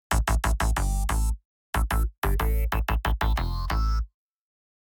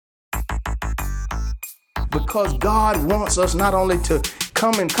because God wants us not only to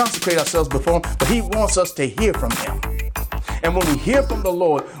come and consecrate ourselves before Him, but He wants us to hear from Him. And when we hear from the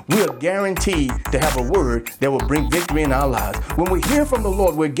Lord, we are guaranteed to have a word that will bring victory in our lives. When we hear from the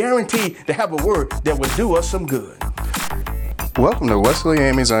Lord, we're guaranteed to have a word that will do us some good. Welcome to Wesley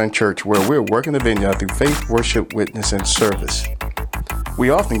AME Zion Church, where we're working the vineyard through faith, worship, witness, and service. We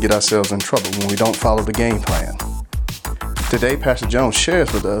often get ourselves in trouble when we don't follow the game plan. Today, Pastor Jones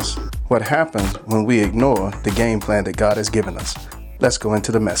shares with us what happens when we ignore the game plan that God has given us. Let's go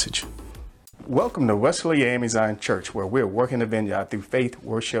into the message. Welcome to Wesley AME Zion Church, where we're working the vineyard through faith,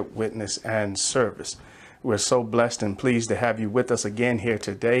 worship, witness, and service. We're so blessed and pleased to have you with us again here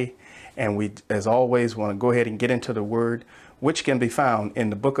today. And we, as always, want to go ahead and get into the word, which can be found in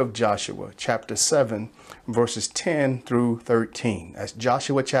the book of Joshua, chapter 7, verses 10 through 13. That's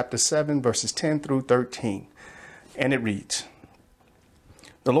Joshua chapter 7, verses 10 through 13. And it reads,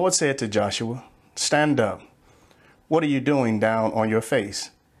 "The Lord said to Joshua, 'Stand up. What are you doing down on your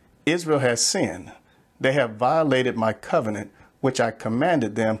face? Israel has sinned. They have violated my covenant, which I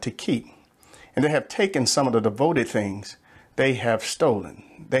commanded them to keep. And they have taken some of the devoted things. They have stolen.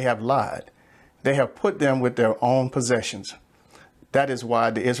 They have lied. They have put them with their own possessions. That is why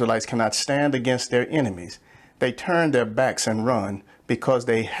the Israelites cannot stand against their enemies. They turn their backs and run because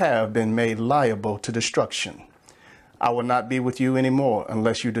they have been made liable to destruction. I will not be with you anymore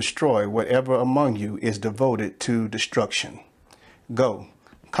unless you destroy whatever among you is devoted to destruction. Go,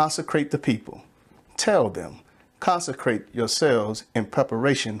 consecrate the people. Tell them, consecrate yourselves in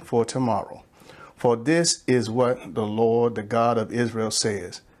preparation for tomorrow. For this is what the Lord, the God of Israel,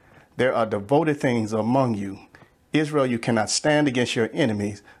 says. There are devoted things among you. Israel, you cannot stand against your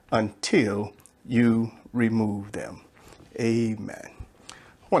enemies until you remove them.'" Amen.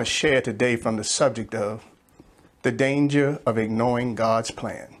 I want to share today from the subject of the danger of ignoring God's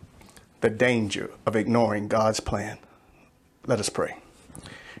plan. The danger of ignoring God's plan. Let us pray.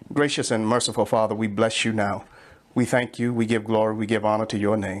 Gracious and merciful Father, we bless you now. We thank you. We give glory. We give honor to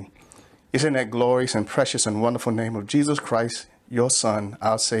your name. It's in that glorious and precious and wonderful name of Jesus Christ, your Son,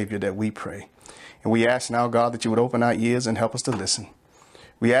 our Savior, that we pray. And we ask now, God, that you would open our ears and help us to listen.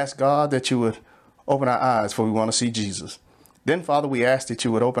 We ask, God, that you would open our eyes, for we want to see Jesus. Then, Father, we ask that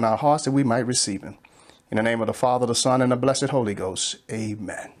you would open our hearts that we might receive him. In the name of the Father, the Son, and the blessed Holy Ghost.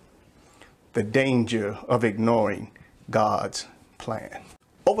 Amen. The danger of ignoring God's plan.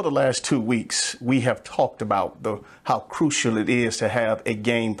 Over the last 2 weeks, we have talked about how crucial it is to have a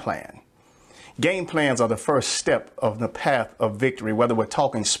game plan. Game plans are the first step of the path of victory, whether we're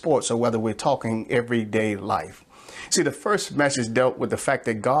talking sports or whether we're talking everyday life. See, the first message dealt with the fact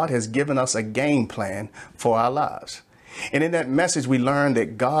that God has given us a game plan for our lives. And in that message, we learned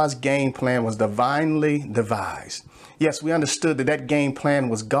that God's game plan was divinely devised. Yes, we understood that that game plan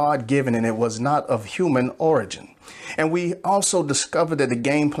was God-given and it was not of human origin. And we also discovered that the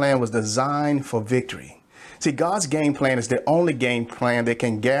game plan was designed for victory. See, God's game plan is the only game plan that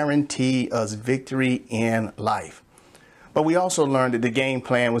can guarantee us victory in life. But we also learned that the game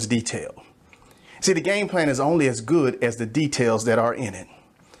plan was detailed. See, the game plan is only as good as the details that are in it.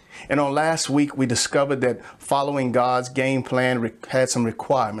 And on last week, we discovered that following God's game plan had some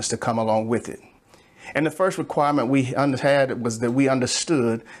requirements to come along with it. And the first requirement we had was that we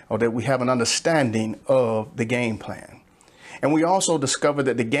understood, or that we have an understanding of the game plan. And we also discovered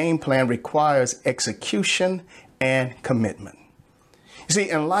that the game plan requires execution and commitment. You see,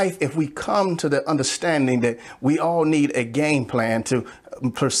 in life, if we come to the understanding that we all need a game plan to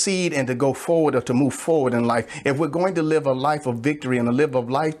proceed and to go forward or to move forward in life, if we're going to live a life of victory and live a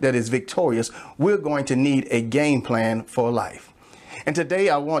life that is victorious, we're going to need a game plan for life. And today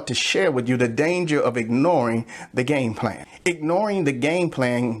I want to share with you the danger of ignoring the game plan. Ignoring the game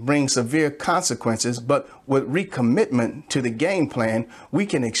plan brings severe consequences, but with recommitment to the game plan, we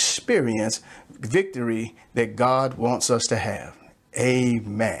can experience victory that God wants us to have.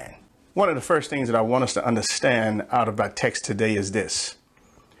 Amen. One of the first things that I want us to understand out of our text today is this.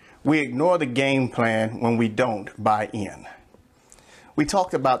 We ignore the game plan when we don't buy in. We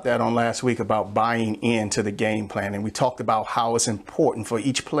talked about that on last week about buying into the game plan. And we talked about how it's important for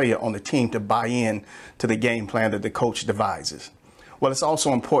each player on the team to buy in to the game plan that the coach devises. Well, it's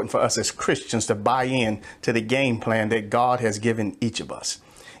also important for us as Christians to buy in to the game plan that God has given each of us.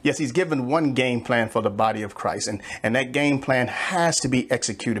 Yes, he's given one game plan for the body of Christ, and that game plan has to be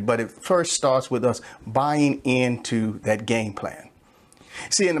executed. But it first starts with us buying into that game plan.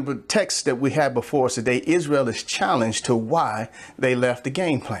 See, in the text that we had before us today, Israel is challenged to why they left the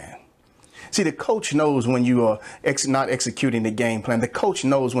game plan. See, the coach knows when you are not executing the game plan. The coach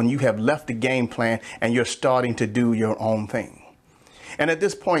knows when you have left the game plan and you're starting to do your own thing. And at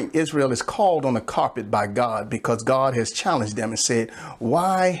this point, Israel is called on the carpet by God because God has challenged them and said,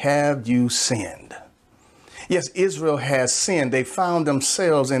 why have you sinned? Yes, Israel has sinned. They found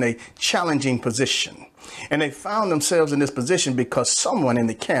themselves in a challenging position. And they found themselves in this position because someone in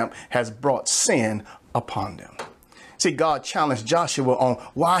the camp has brought sin upon them. See, God challenged Joshua on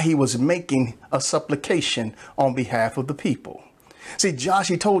why he was making a supplication on behalf of the people. See,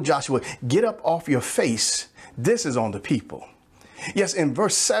 he told Joshua, get up off your face. This is on the people. Yes, in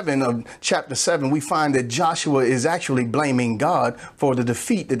verse 7 of chapter 7, we find that Joshua is actually blaming God for the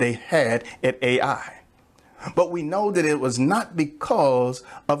defeat that they had at Ai. But we know that it was not because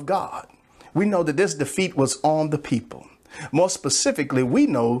of God. We know that this defeat was on the people. More specifically, we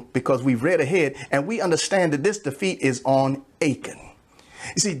know because we've read ahead and we understand that this defeat is on Achan.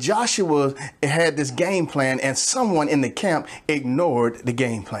 You see, Joshua had this game plan and someone in the camp ignored the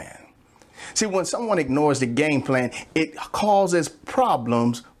game plan. See, when someone ignores the game plan, it causes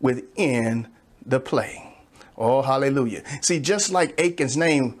problems within the play. Oh, hallelujah. See, just like Achan's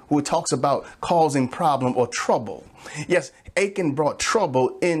name, who talks about causing problem or trouble. Yes, Achan brought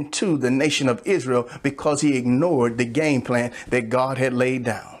trouble into the nation of Israel because he ignored the game plan that God had laid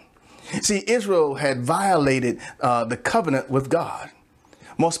down. See, Israel had violated the covenant with God.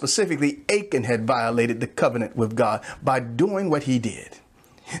 More specifically, Achan had violated the covenant with God by doing what he did.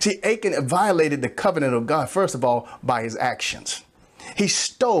 See, Achan violated the covenant of God, first of all, by his actions. He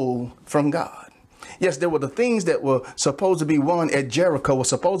stole from God. Yes, there were the things that were supposed to be won at Jericho were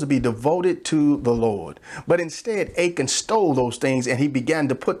supposed to be devoted to the Lord. But instead, Achan stole those things and he began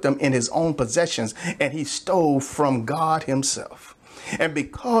to put them in his own possessions, and he stole from God himself. And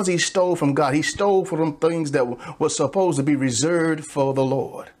because he stole from God, he stole from things that were supposed to be reserved for the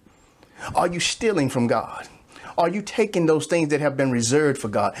Lord. Are you stealing from God? Are you taking those things that have been reserved for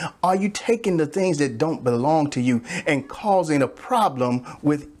God? Are you taking the things that don't belong to you and causing a problem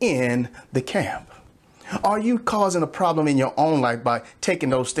within the camp? Are you causing a problem in your own life by taking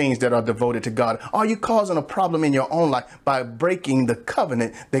those things that are devoted to God? Are you causing a problem in your own life by breaking the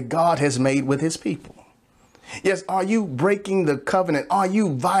covenant that God has made with his people? Yes, are you breaking the covenant? Are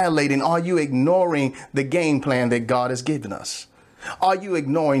you violating? Are you ignoring the game plan that God has given us? Are you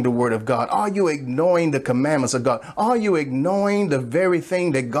ignoring the word of God? Are you ignoring the commandments of God? Are you ignoring the very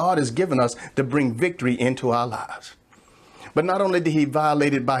thing that God has given us to bring victory into our lives? But not only did he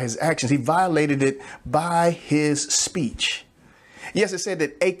violate it by his actions, he violated it by his speech. Yes, it said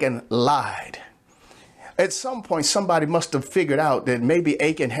that Achan lied. At some point, somebody must have figured out that maybe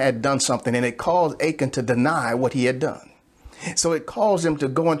Achan had done something, and it caused Achan to deny what he had done. So it caused him to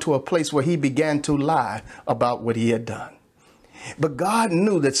go into a place where he began to lie about what he had done. But God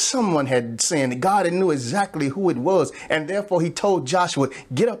knew that someone had sinned. God knew exactly who it was. And therefore, he told Joshua,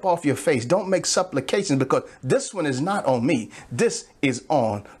 get up off your face. Don't make supplications, because this one is not on me. This is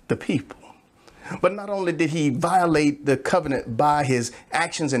on the people. But not only did he violate the covenant by his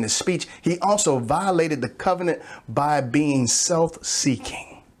actions and his speech, he also violated the covenant by being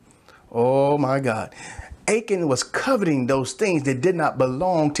self-seeking. Oh, my God. Achan was coveting those things that did not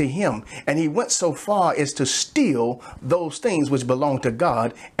belong to him. And he went so far as to steal those things which belonged to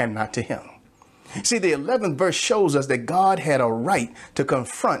God and not to him. See, the 11th verse shows us that God had a right to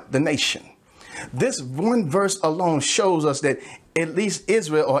confront the nation. This one verse alone shows us that at least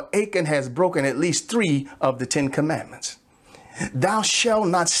Israel or Achan has broken at least 3 of the 10 commandments. Thou shalt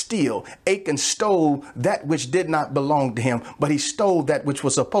not steal. Achan stole that which did not belong to him, but he stole that which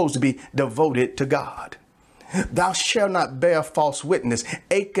was supposed to be devoted to God. Thou shalt not bear false witness.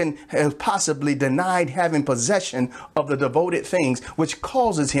 Achan has possibly denied having possession of the devoted things, which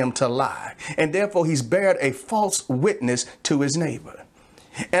causes him to lie. And therefore he's bared a false witness to his neighbor.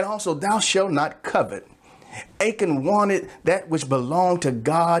 And also, thou shalt not covet. Achan wanted that which belonged to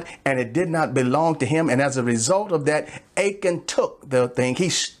God, and it did not belong to him. And as a result of that, Achan took the thing. He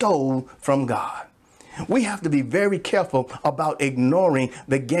stole from God. We have to be very careful about ignoring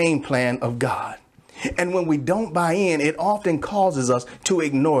the game plan of God. And when we don't buy in, it often causes us to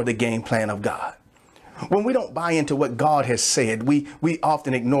ignore the game plan of God. When we don't buy into what God has said, we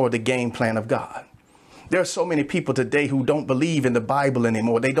often ignore the game plan of God. There are so many people today who don't believe in the Bible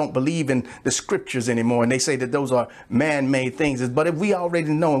anymore. They don't believe in the scriptures anymore. And they say that those are man-made things. But if we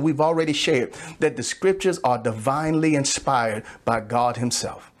already know, and we've already shared, that the scriptures are divinely inspired by God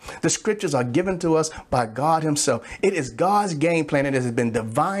himself. The scriptures are given to us by God himself. It is God's game plan. It has been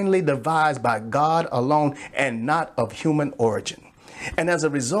divinely devised by God alone and not of human origin. And as a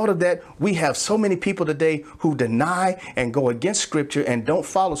result of that, we have so many people today who deny and go against scripture and don't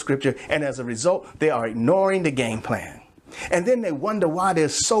follow scripture. And as a result, they are ignoring the game plan. And then they wonder why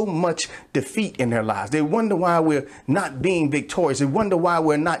there's so much defeat in their lives. They wonder why we're not being victorious. They wonder why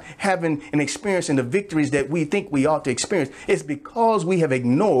we're not having and experiencing the victories that we think we ought to experience. It's because we have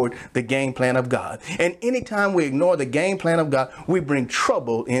ignored the game plan of God. And anytime we ignore the game plan of God, we bring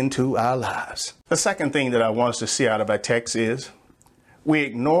trouble into our lives. The second thing that I want us to see out of our text is we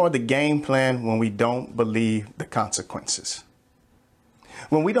ignore the game plan when we don't believe the consequences.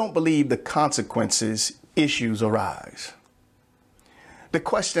 When we don't believe the consequences, issues arise. The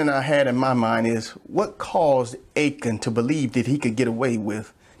question I had in my mind is, what caused Achan to believe that he could get away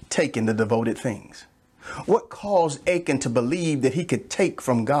with taking the devoted things? What caused Achan to believe that he could take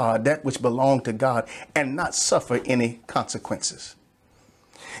from God that which belonged to God and not suffer any consequences?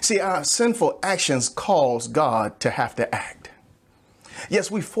 See, our sinful actions cause God to have to act.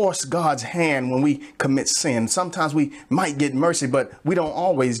 Yes, we force God's hand when we commit sin. Sometimes we might get mercy, but we don't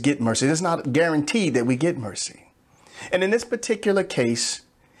always get mercy. It's not guaranteed that we get mercy. And in this particular case,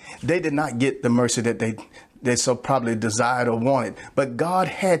 they did not get the mercy that they so probably desired or wanted. But God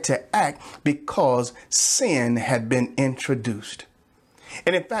had to act because sin had been introduced.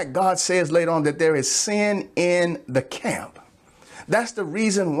 And in fact, God says later on that there is sin in the camp. That's the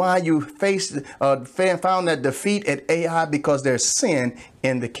reason why you found that defeat at Ai, because there's sin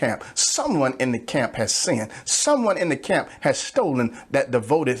in the camp. Someone in the camp has sinned. Someone in the camp has stolen that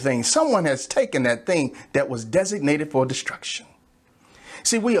devoted thing. Someone has taken that thing that was designated for destruction.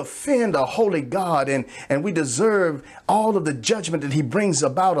 See, we offend a holy God and we deserve all of the judgment that he brings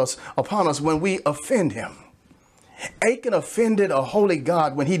upon us when we offend him. Achan offended a holy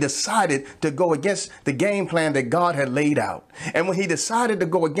God when he decided to go against the game plan that God had laid out. And when he decided to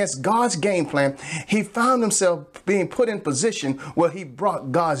go against God's game plan, he found himself being put in position where he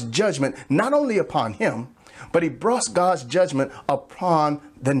brought God's judgment not only upon him, but he brought God's judgment upon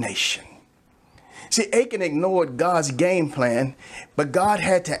the nation. See, Achan ignored God's game plan, but God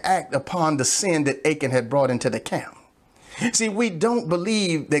had to act upon the sin that Achan had brought into the camp. See, we don't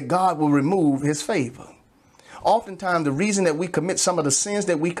believe that God will remove his favor. Oftentimes, the reason that we commit some of the sins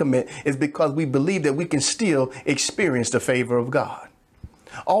that we commit is because we believe that we can still experience the favor of God.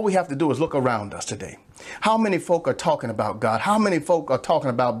 All we have to do is look around us today. How many folk are talking about God? How many folk are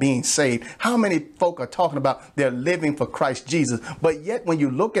talking about being saved? How many folk are talking about they're living for Christ Jesus? But yet, when you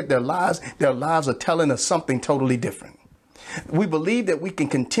look at their lives are telling us something totally different. We believe that we can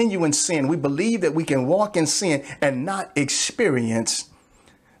continue in sin. We believe that we can walk in sin and not experience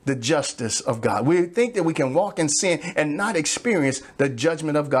the justice of God. We think that we can walk in sin and not experience the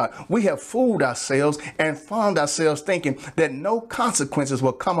judgment of God. We have fooled ourselves and found ourselves thinking that no consequences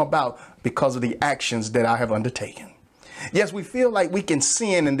will come about because of the actions that I have undertaken. Yes, we feel like we can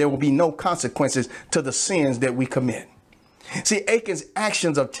sin and there will be no consequences to the sins that we commit. See, Achan's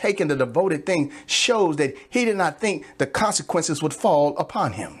actions of taking the devoted thing shows that he did not think the consequences would fall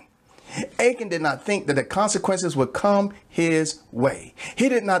upon him. Achan did not think that the consequences would come his way. He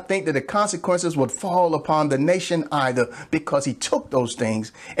did not think that the consequences would fall upon the nation either, because he took those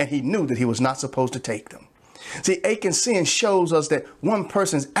things and he knew that he was not supposed to take them. See, Achan's sin shows us that one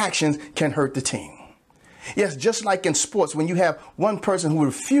person's actions can hurt the team. Yes, just like in sports, when you have one person who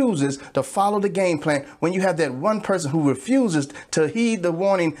refuses to follow the game plan, when you have that one person who refuses to heed the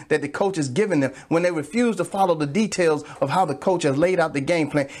warning that the coach has given them, when they refuse to follow the details of how the coach has laid out the game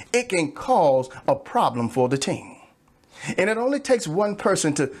plan, it can cause a problem for the team. And it only takes one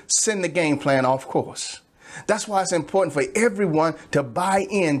person to send the game plan off course. That's why it's important for everyone to buy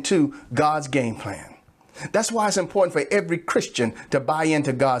into God's game plan. That's why it's important for every Christian to buy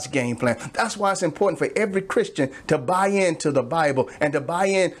into God's game plan. That's why it's important for every Christian to buy into the Bible and to buy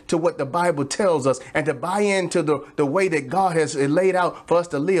into what the Bible tells us and to buy into the way that God has laid out for us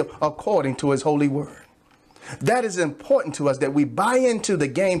to live according to his holy word. That is important to us, that we buy into the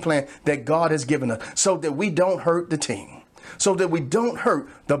game plan that God has given us so that we don't hurt the team, so that we don't hurt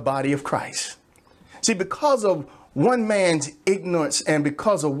the body of Christ. See, because of one man's ignorance and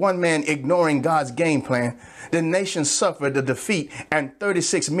because of one man ignoring God's game plan, the nation suffered the defeat and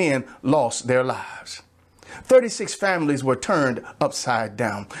 36 men lost their lives. 36 families were turned upside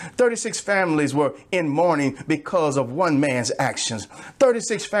down. 36 families were in mourning because of one man's actions.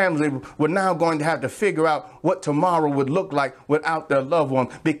 36 families were now going to have to figure out what tomorrow would look like without their loved one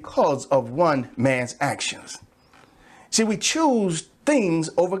because of one man's actions. See, we choose things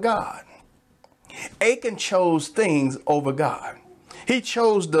over God. Achan chose things over God. He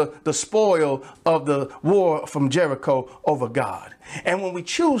chose the spoil of the war from Jericho over God. And when we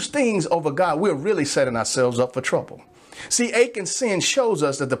choose things over God, we're really setting ourselves up for trouble. See, Achan's sin shows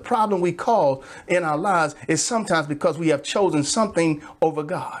us that the problem we cause in our lives is sometimes because we have chosen something over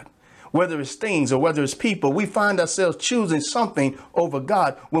God. whether it's things or whether it's people, we find ourselves choosing something over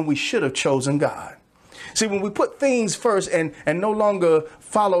God when we should have chosen God. See, when we put things first and no longer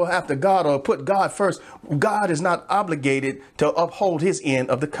follow after God or put God first, God is not obligated to uphold his end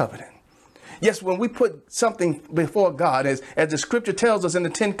of the covenant. Yes, when we put something before God, as the scripture tells us in the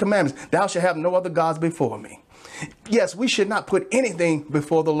 10 Commandments, thou shalt have no other gods before me. Yes, we should not put anything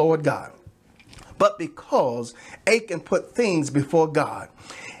before the Lord God. But because Achan put things before God,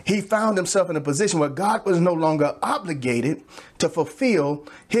 he found himself in a position where God was no longer obligated to fulfill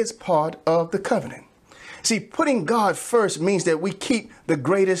his part of the covenant. See, putting God first means that we keep the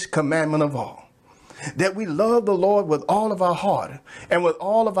greatest commandment of all, that we love the Lord with all of our heart and with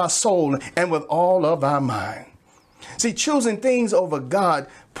all of our soul and with all of our mind. See, choosing things over God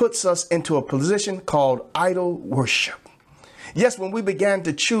puts us into a position called idol worship. Yes, when we began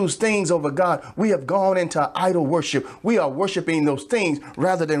to choose things over God, we have gone into idol worship. We are worshiping those things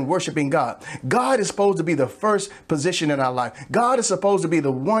rather than worshiping God. God is supposed to be the first position in our life. God is supposed to be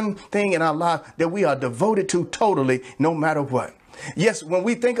the one thing in our life that we are devoted to totally, no matter what. Yes, when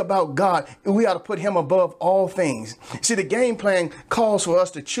we think about God, we ought to put him above all things. See, the game plan calls for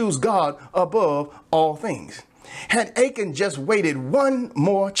us to choose God above all things. Had Achan just waited one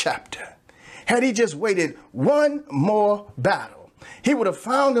more chapter, had he just waited one more battle, he would have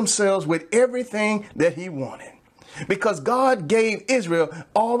found himself with everything that he wanted. Because God gave Israel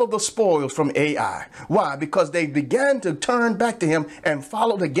all of the spoils from Ai. Why? Because they began to turn back to him and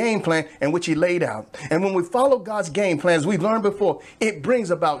follow the game plan in which he laid out. And when we follow God's game plan, as we've learned before, it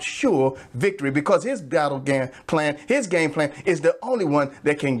brings about sure victory, because his his game plan is the only one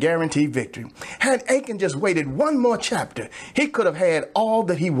that can guarantee victory. Had Achan just waited one more chapter, he could have had all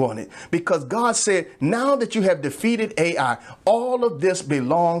that he wanted, because God said, now that you have defeated Ai, all of this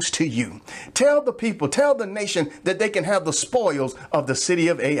belongs to you. Tell the people, tell the nation that they can have the spoils of the city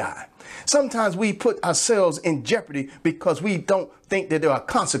of Ai. Sometimes we put ourselves in jeopardy because we don't think that there are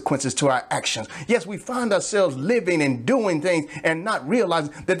consequences to our actions. Yes, we find ourselves living and doing things and not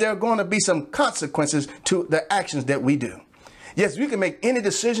realizing that there are going to be some consequences to the actions that we do. Yes, you can make any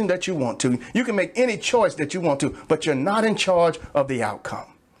decision that you want to. You can make any choice that you want to, but you're not in charge of the outcome.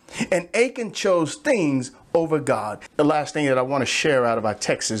 And Achan chose things over God. The last thing that I want to share out of our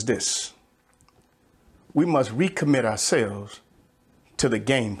text is this. We must recommit ourselves to the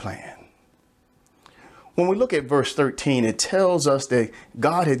game plan. When we look at verse 13, it tells us that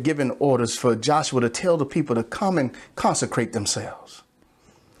God had given orders for Joshua to tell the people to come and consecrate themselves,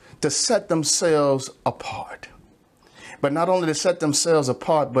 to set themselves apart. But not only to set themselves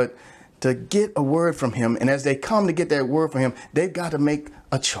apart, but to get a word from him. And as they come to get that word from him, they've got to make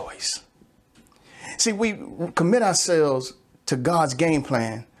a choice. See, we commit ourselves to God's game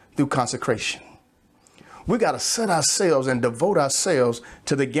plan through consecration. We got to set ourselves and devote ourselves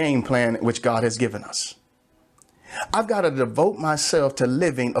to the game plan which God has given us. I've got to devote myself to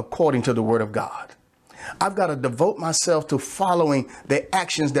living according to the word of God. I've got to devote myself to following the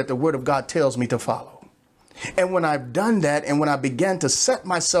actions that the word of God tells me to follow. And when I've done that, and when I began to set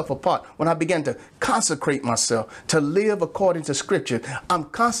myself apart, when I began to consecrate myself to live according to scripture, I'm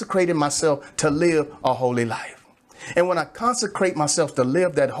consecrating myself to live a holy life. And when I consecrate myself to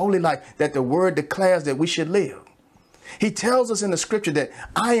live that holy life that the word declares that we should live, he tells us in the scripture that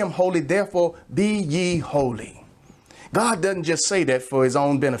I am holy, therefore be ye holy. God doesn't just say that for his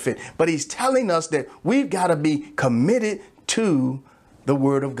own benefit, but he's telling us that we've got to be committed to the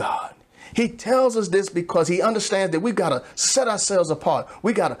word of God. He tells us this because he understands that we've got to set ourselves apart.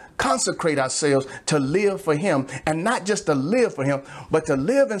 We got to consecrate ourselves to live for him, and not just to live for him, but to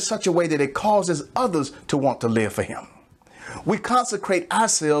live in such a way that it causes others to want to live for him. We consecrate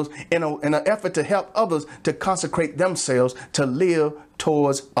ourselves in an effort to help others to consecrate themselves to live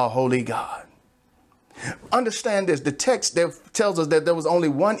towards a holy God. Understand this. The text that tells us that there was only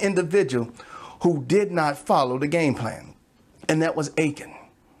one individual who did not follow the game plan, and that was Achan.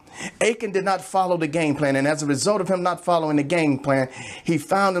 Achan did not follow the game plan, and as a result of him not following the game plan, he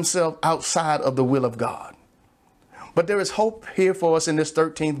found himself outside of the will of God. But there is hope here for us in this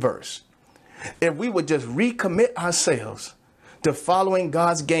 13th verse. If we would just recommit ourselves to following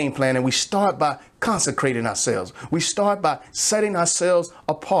God's game plan, and we start by consecrating ourselves. We start by setting ourselves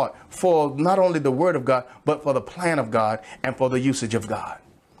apart for not only the word of God, but for the plan of God and for the usage of God.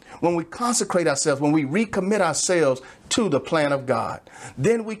 When we consecrate ourselves, when we recommit ourselves to the plan of God,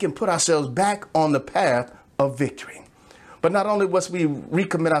 then we can put ourselves back on the path of victory. But not only must we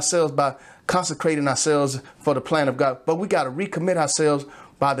recommit ourselves by consecrating ourselves for the plan of God, but we got to recommit ourselves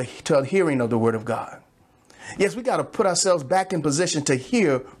by the hearing of the word of God. Yes, we got to put ourselves back in position to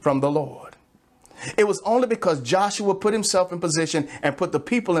hear from the Lord. It was only because Joshua put himself in position and put the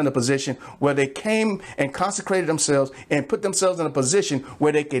people in a position where they came and consecrated themselves and put themselves in a position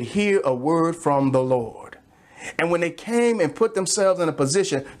where they could hear a word from the Lord. And when they came and put themselves in a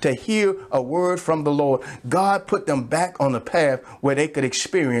position to hear a word from the Lord, God put them back on the path where they could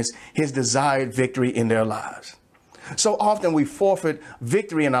experience his desired victory in their lives. So often we forfeit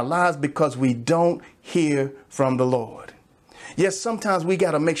victory in our lives because we don't hear from the Lord. Yes, sometimes we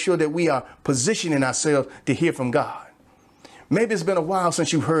got to make sure that we are positioning ourselves to hear from God. Maybe it's been a while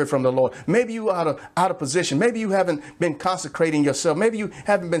since you heard from the Lord. Maybe you are out of position. Maybe you haven't been consecrating yourself. Maybe you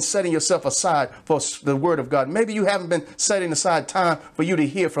haven't been setting yourself aside for the word of God. Maybe you haven't been setting aside time for you to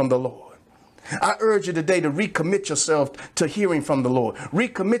hear from the Lord. I urge you today to recommit yourself to hearing from the Lord.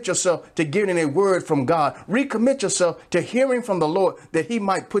 Recommit yourself to getting a word from God. Recommit yourself to hearing from the Lord that he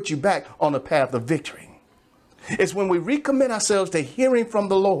might put you back on the path of victory. It's when we recommit ourselves to hearing from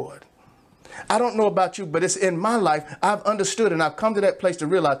the Lord. I don't know about you, but it's in my life. I've understood and I've come to that place to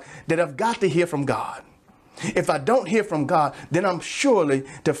realize that I've got to hear from God. If I don't hear from God, then I'm surely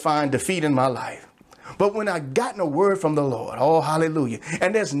to find defeat in my life. But when I gotten a word from the Lord, oh, hallelujah.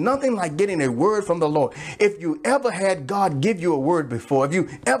 And there's nothing like getting a word from the Lord. If you ever had God give you a word before, if you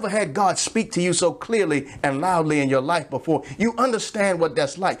ever had God speak to you so clearly and loudly in your life before, you understand what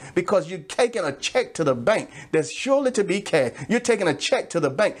that's like, because you're taking a check to the bank that's surely to be cashed. You're taking a check to the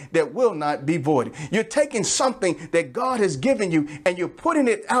bank that will not be voided. You're taking something that God has given you and you're putting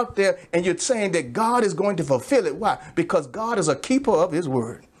it out there and you're saying that God is going to fulfill it. Why? Because God is a keeper of his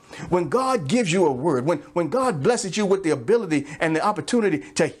word. When God gives you a word, when God blesses you with the ability and the opportunity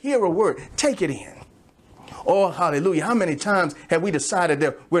to hear a word, take it in. Oh, hallelujah. How many times have we decided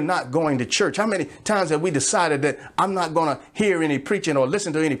that we're not going to church? How many times have we decided that I'm not going to hear any preaching or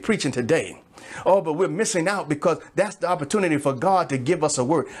listen to any preaching today? Oh, but we're missing out because that's the opportunity for God to give us a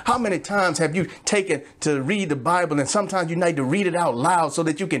word. How many times have you taken to read the Bible, and sometimes you need to read it out loud so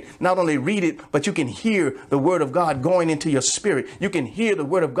that you can not only read it, but you can hear the word of God going into your spirit. You can hear the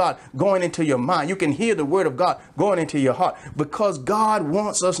word of God going into your mind. You can hear the word of God going into your heart, because God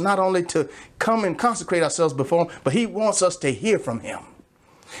wants us not only to come and consecrate ourselves before him, but he wants us to hear from him.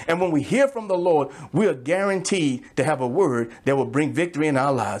 And when we hear from the Lord, we are guaranteed to have a word that will bring victory in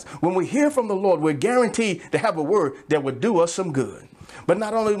our lives. When we hear from the Lord, we're guaranteed to have a word that will do us some good. But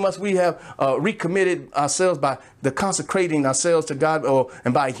not only must we have recommitted ourselves by the consecrating ourselves to God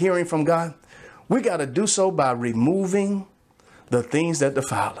and by hearing from God, we got to do so by removing the things that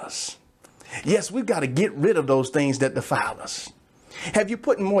defile us. Yes, we've got to get rid of those things that defile us. Have you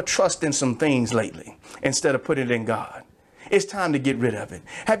put more trust in some things lately instead of putting it in God? It's time to get rid of it.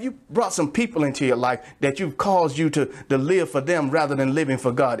 Have you brought some people into your life that you've caused you to live for them rather than living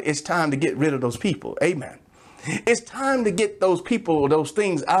for God? It's time to get rid of those people. Amen. It's time to get those people, those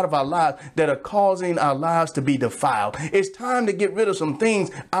things out of our lives that are causing our lives to be defiled. It's time to get rid of some things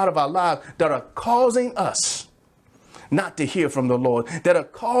out of our lives that are causing us not to hear from the Lord, that are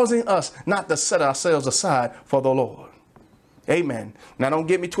causing us not to set ourselves aside for the Lord. Amen. Now, don't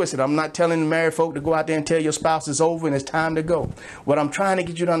get me twisted. I'm not telling the married folk to go out there and tell your spouse it's over and it's time to go. What I'm trying to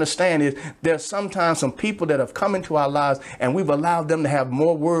get you to understand is there's sometimes some people that have come into our lives and we've allowed them to have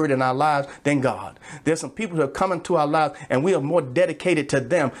more word in our lives than God. There's some people who have come into our lives and we are more dedicated to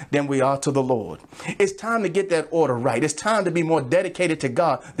them than we are to the Lord. It's time to get that order right. It's time to be more dedicated to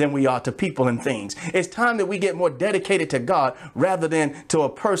God than we are to people and things. It's time that we get more dedicated to God rather than to a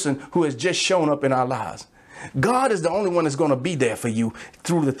person who has just shown up in our lives. God is the only one that's going to be there for you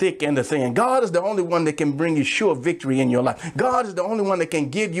through the thick and the thin. God is the only one that can bring you sure victory in your life. God is the only one that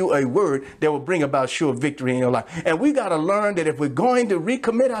can give you a word that will bring about sure victory in your life. And we got to learn that if we're going to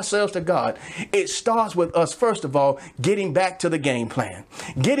recommit ourselves to God, it starts with us, first of all, getting back to the game plan,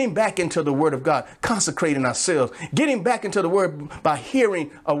 getting back into the word of God, consecrating ourselves, getting back into the word by hearing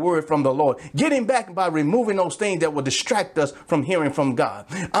a word from the Lord, getting back by removing those things that will distract us from hearing from God.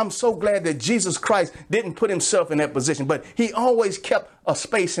 I'm so glad that Jesus Christ didn't put himself in that position, but he always kept a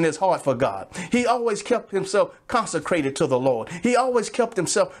space in his heart for God. He always kept himself consecrated to the Lord. He always kept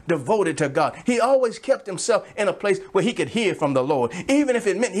himself devoted to God. He always kept himself in a place where he could hear from the Lord. Even if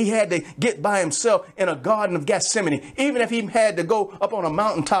it meant he had to get by himself in a garden of Gethsemane, even if he had to go up on a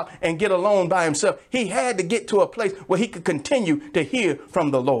mountaintop and get alone by himself, he had to get to a place where he could continue to hear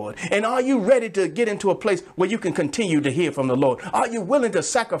from the Lord. And are you ready to get into a place where you can continue to hear from the Lord? Are you willing to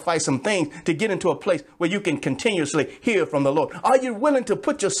sacrifice some things to get into a place where you can continuously hear from the Lord? Are you willing willing to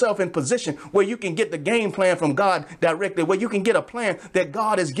put yourself in position where you can get the game plan from God directly, where you can get a plan that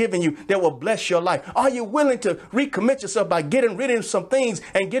God has given you that will bless your life? Are you willing to recommit yourself by getting rid of some things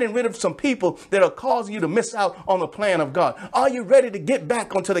and getting rid of some people that are causing you to miss out on the plan of God? Are you ready to get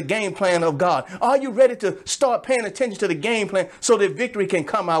back onto the game plan of God? Are you ready to start paying attention to the game plan so that victory can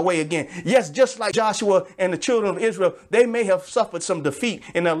come our way again? Yes, just like Joshua and the children of Israel, they may have suffered some defeat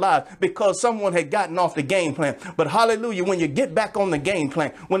in their lives because someone had gotten off the game plan. But hallelujah, when you get back on the game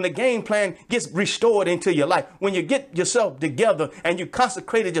plan, when the game plan gets restored into your life, when you get yourself together and you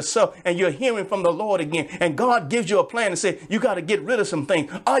consecrated yourself and you're hearing from the Lord again, and God gives you a plan and say, you got to get rid of some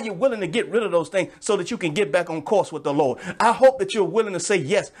things. Are you willing to get rid of those things so that you can get back on course with the Lord? I hope that you're willing to say,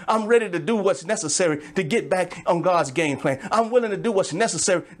 yes, I'm ready to do what's necessary to get back on God's game plan. I'm willing to do what's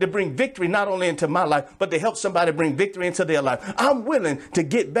necessary to bring victory not only into my life, but to help somebody bring victory into their life. I'm willing to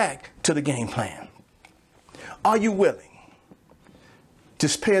get back to the game plan. Are you willing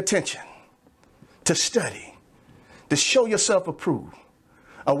to pay attention, to study, to show yourself approved,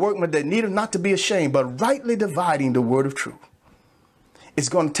 a workman that needeth not to be ashamed, but rightly dividing the word of truth? It's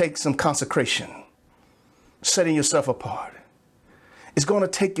going to take some consecration, setting yourself apart. It's going to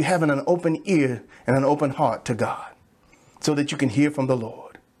take you having an open ear and an open heart to God so that you can hear from the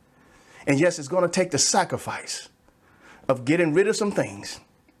Lord. And yes, it's going to take the sacrifice of getting rid of some things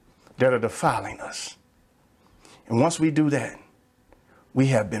that are defiling us. And once we do that, we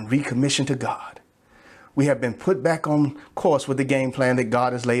have been recommissioned to God. We have been put back on course with the game plan that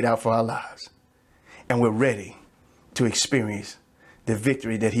God has laid out for our lives. And we're ready to experience the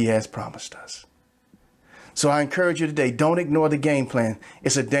victory that he has promised us. So I encourage you today, don't ignore the game plan.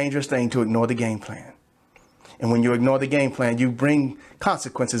 It's a dangerous thing to ignore the game plan. And when you ignore the game plan, you bring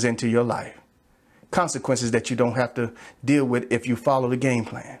consequences into your life. Consequences that you don't have to deal with if you follow the game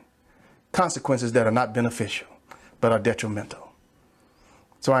plan. Consequences that are not beneficial, but are detrimental.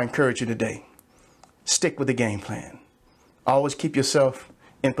 So I encourage you today, stick with the game plan. Always keep yourself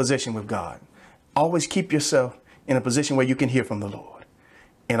in position with God. Always keep yourself in a position where you can hear from the Lord.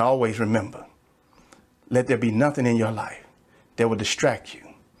 And always remember, let there be nothing in your life that will distract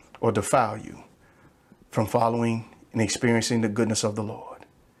you or defile you from following and experiencing the goodness of the Lord.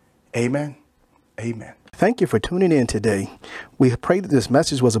 Amen. Amen. Thank you for tuning in today. We pray that this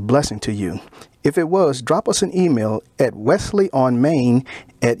message was a blessing to you. If it was, drop us an email at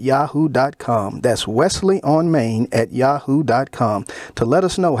wesleyonmain@yahoo.com. That's wesleyonmain@yahoo.com to let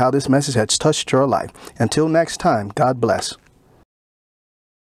us know how this message has touched your life. Until next time, God bless.